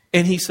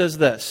 And he says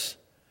this,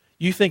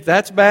 "You think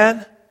that's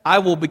bad? I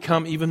will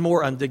become even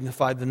more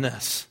undignified than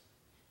this."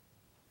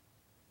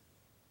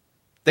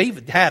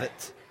 David had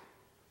it.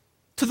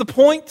 To the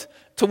point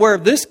to where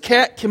this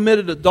cat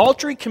committed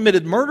adultery,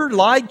 committed murder,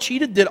 lied,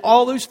 cheated, did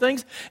all those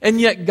things,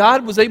 and yet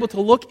God was able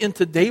to look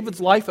into David's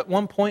life at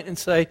one point and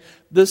say,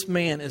 "This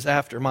man is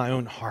after my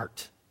own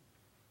heart."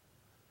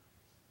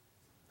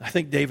 I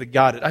think David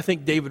got it. I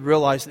think David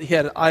realized that he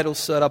had an idol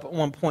set up at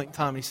one point in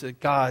time. He said,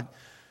 "God,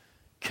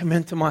 come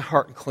into my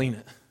heart and clean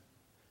it.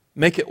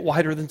 Make it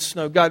whiter than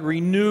snow. God,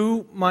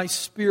 renew my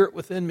spirit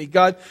within me.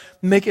 God,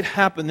 make it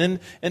happen."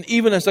 And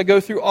even as I go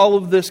through all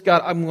of this,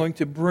 God, I'm going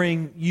to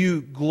bring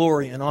you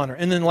glory and honor.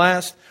 And then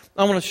last,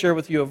 I want to share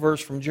with you a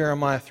verse from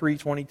Jeremiah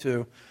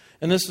 3:22.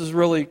 And this is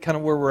really kind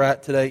of where we're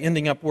at today,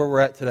 ending up where we're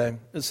at today.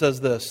 It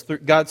says this.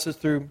 God says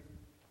through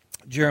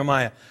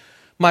Jeremiah,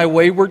 "My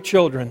wayward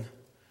children,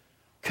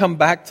 come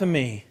back to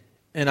me,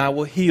 and I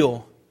will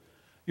heal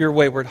your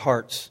wayward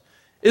hearts.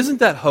 Isn't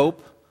that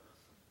hope?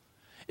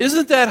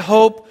 Isn't that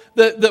hope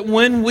that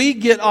when we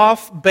get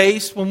off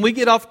base, when we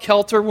get off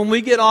kilter, when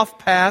we get off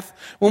path,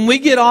 when we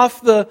get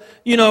off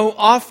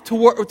off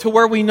to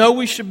where we know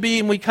we should be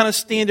and we kind of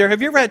stand there?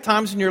 Have you ever had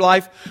times in your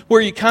life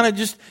where you kind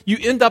of you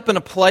end up in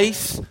a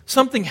place,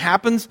 something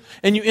happens,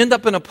 and you end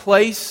up in a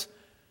place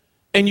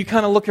and you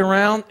kind of look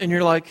around and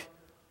you're like,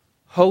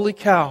 holy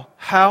cow,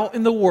 how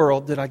in the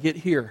world did I get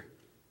here?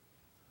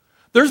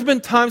 There's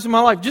been times in my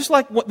life, just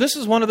like this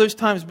is one of those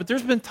times, but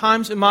there's been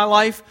times in my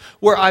life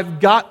where I've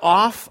got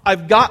off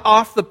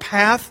the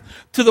path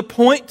to the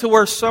point to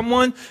where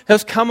someone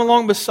has come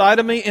along beside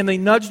of me and they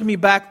nudged me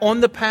back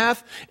on the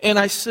path, and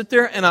I sit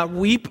there and I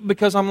weep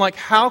because I'm like,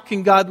 how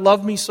can God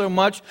love me so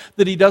much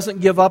that He doesn't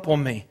give up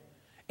on me?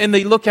 And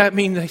they look at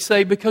me and they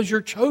say, because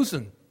you're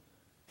chosen.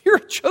 You're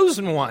a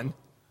chosen one.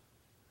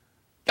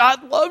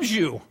 God loves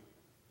you.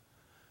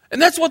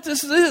 And that's what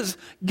this is.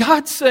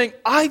 God's saying,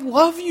 I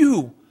love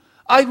you.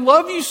 I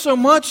love you so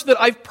much that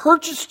I've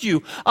purchased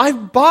you.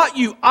 I've bought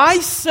you.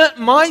 I sent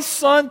my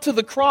Son to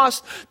the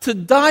cross to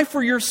die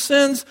for your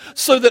sins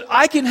so that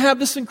I can have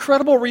this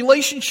incredible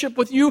relationship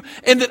with you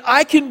and that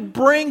I can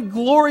bring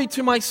glory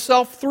to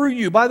myself through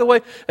you. By the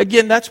way,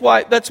 again, that's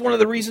one of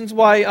the reasons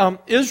why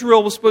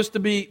Israel was supposed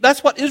to be,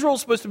 that's what Israel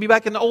was supposed to be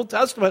back in the Old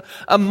Testament,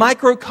 a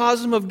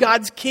microcosm of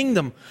God's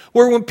kingdom,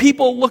 where when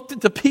people looked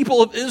at the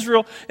people of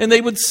Israel and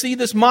they would see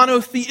this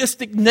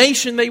monotheistic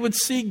nation, they would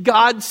see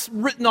God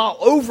written all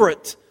over it.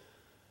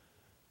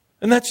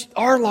 And that's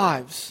our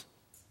lives.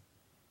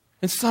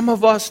 And some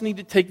of us need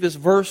to take this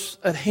verse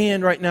at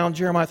hand right now in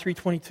Jeremiah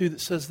 3:22 that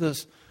says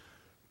this,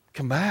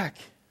 come back.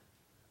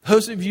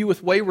 Those of you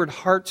with wayward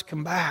hearts,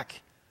 come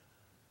back.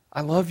 I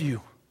love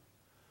you.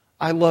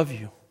 I love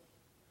you.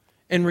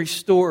 And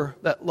restore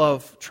that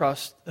love,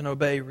 trust, and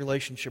obey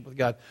relationship with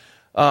God.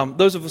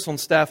 Those of us on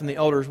staff and the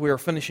elders, we are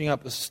finishing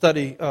up a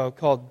study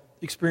called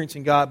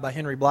Experiencing God by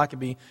Henry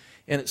Blackaby.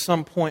 And at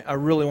some point, I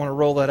really want to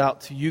roll that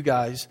out to you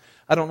guys.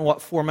 I don't know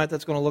what format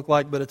that's going to look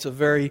like, but it's a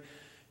very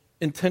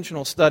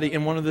intentional study.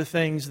 And one of the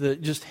things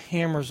that just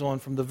hammers on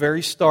from the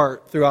very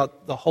start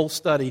throughout the whole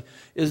study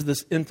is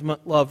this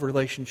intimate love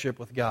relationship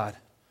with God.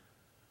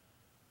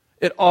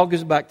 It all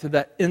goes back to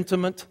that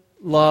intimate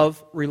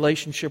love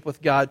relationship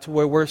with God, to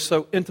where we're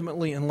so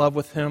intimately in love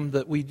with Him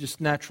that we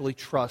just naturally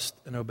trust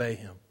and obey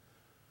Him.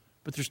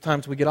 But there's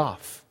times we get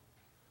off.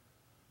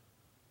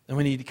 And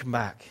we need to come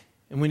back.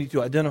 And we need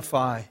to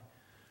identify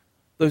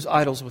those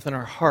idols within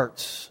our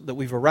hearts that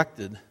we've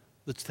erected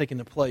that's taken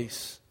the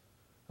place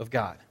of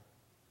God.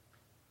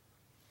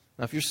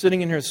 Now, if you're sitting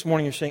in here this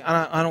morning, you're saying,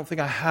 I don't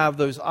think I have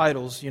those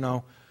idols,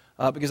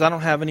 because I don't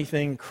have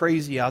anything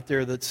crazy out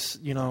there that's,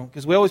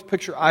 because we always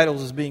picture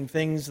idols as being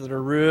things that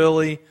are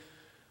really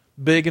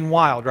big and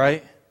wild,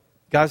 right?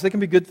 Guys, they can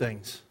be good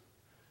things.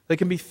 They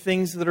can be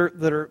things that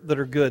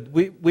are good.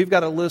 We've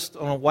got a list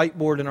on a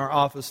whiteboard in our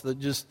office that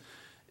just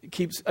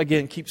keeps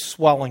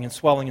swelling and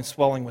swelling and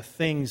swelling with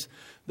things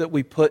that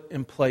we put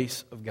in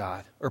place of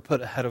God or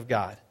put ahead of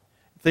God.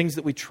 Things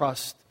that we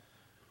trust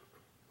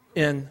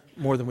in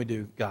more than we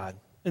do God.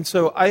 And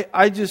so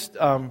I just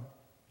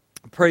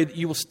pray that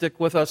you will stick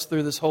with us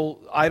through this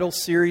whole idol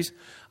series.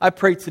 I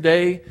pray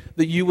today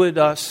that you would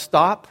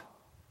stop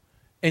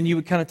and you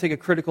would kind of take a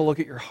critical look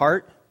at your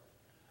heart.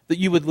 That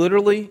you would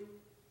literally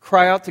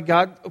cry out to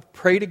God,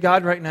 pray to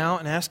God right now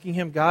and asking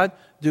Him, God,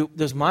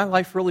 does my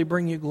life really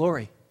bring you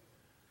glory?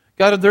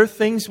 God, are there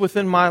things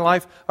within my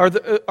life, are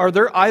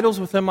there idols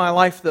within my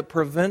life that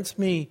prevents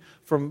me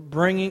from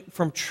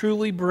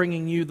truly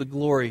bringing you the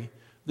glory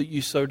that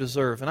you so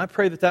deserve? And I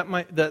pray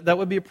that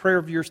would be a prayer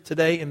of yours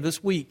today and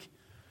this week.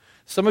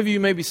 Some of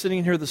you may be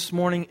sitting here this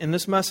morning and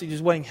this message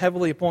is weighing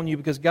heavily upon you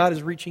because God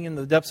is reaching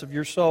into the depths of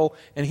your soul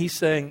and He's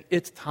saying,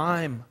 it's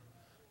time.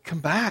 Come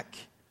back.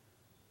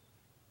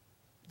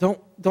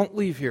 Don't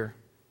leave here.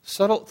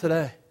 Settle it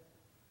today.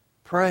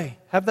 Pray.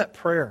 Have that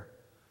prayer.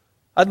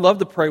 I'd love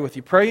to pray with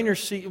you. Pray in your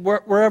seat,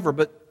 wherever,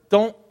 but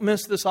don't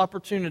miss this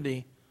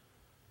opportunity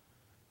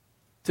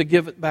to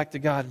give it back to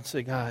God and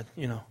say, God,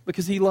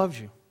 because He loves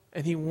you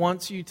and He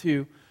wants you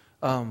to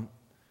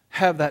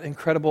have that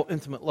incredible,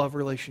 intimate love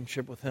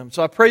relationship with Him.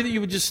 So I pray that you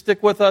would just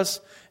stick with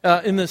us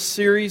in this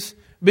series.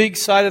 Be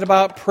excited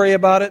about it, pray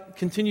about it,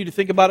 continue to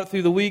think about it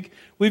through the week.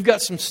 We've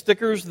got some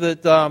stickers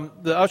that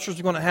the ushers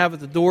are going to have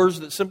at the doors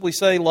that simply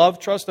say, love,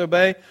 trust,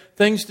 obey,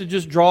 things to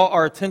just draw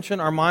our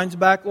attention, our minds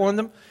back on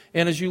them.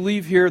 And as you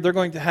leave here, they're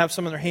going to have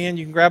some in their hand.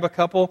 You can grab a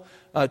couple,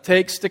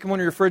 stick them on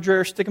your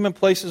refrigerator, stick them in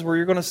places where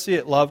you're going to see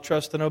it, love,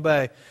 trust, and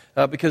obey.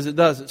 Because it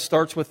does. It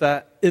starts with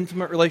that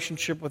intimate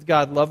relationship with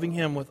God, loving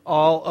Him with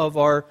all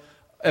of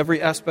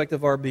every aspect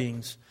of our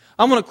beings.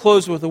 I'm going to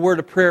close with a word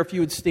of prayer. If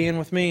you would stand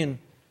with me and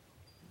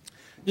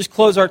just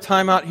close our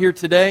time out here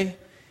today.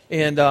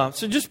 And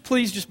so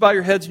please bow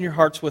your heads and your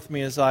hearts with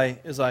me as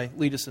I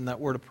lead us in that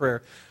word of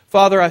prayer.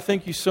 Father, I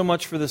thank you so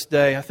much for this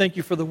day. I thank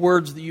you for the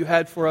words that you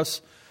had for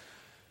us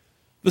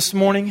this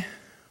morning.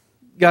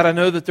 God, I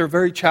know that they're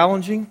very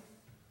challenging.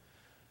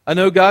 I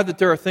know, God, that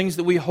there are things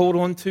that we hold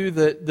on to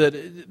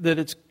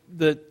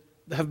that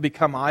have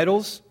become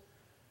idols.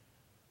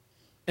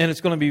 And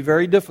it's going to be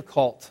very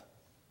difficult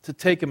to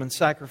take them and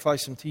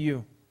sacrifice them to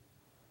you.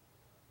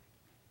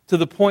 To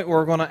the point where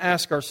we're going to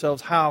ask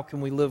ourselves, how can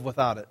we live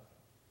without it?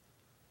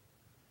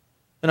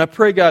 And I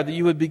pray, God, that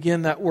you would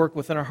begin that work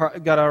within our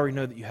heart. God, I already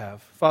know that you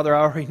have. Father,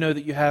 I already know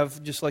that you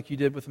have, just like you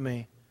did with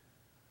me.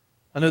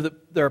 I know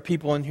that there are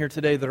people in here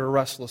today that are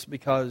restless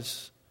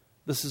because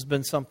this has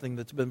been something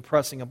that's been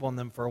pressing upon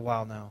them for a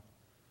while now.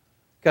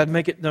 God,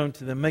 make it known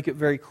to them. Make it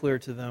very clear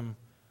to them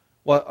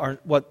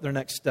what their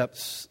next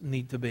steps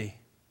need to be.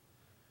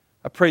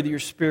 I pray that your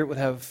Spirit would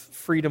have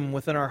freedom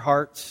within our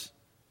hearts.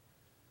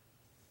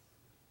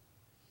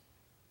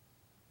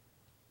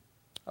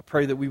 I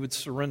pray that we would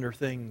surrender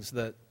things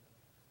that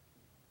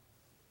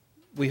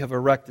we have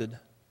erected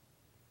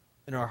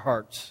in our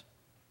hearts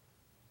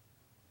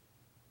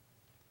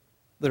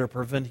that are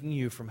preventing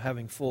you from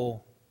having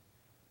full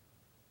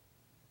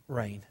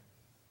reign.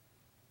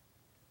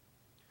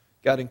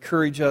 God,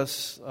 encourage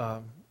us,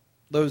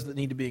 those that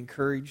need to be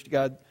encouraged.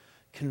 God,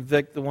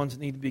 convict the ones that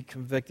need to be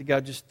convicted.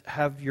 God, just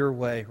have your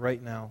way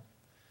right now.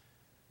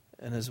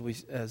 And as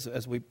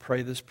we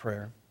pray this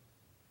prayer,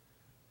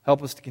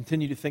 help us to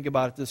continue to think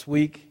about it this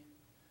week.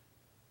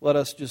 Let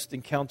us just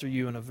encounter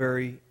you in a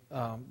very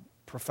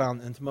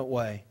profound, intimate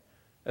way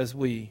as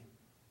we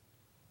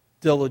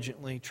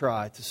diligently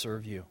try to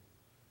serve you.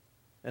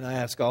 And I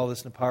ask all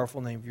this in the powerful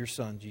name of your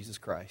Son, Jesus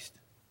Christ.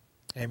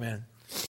 Amen.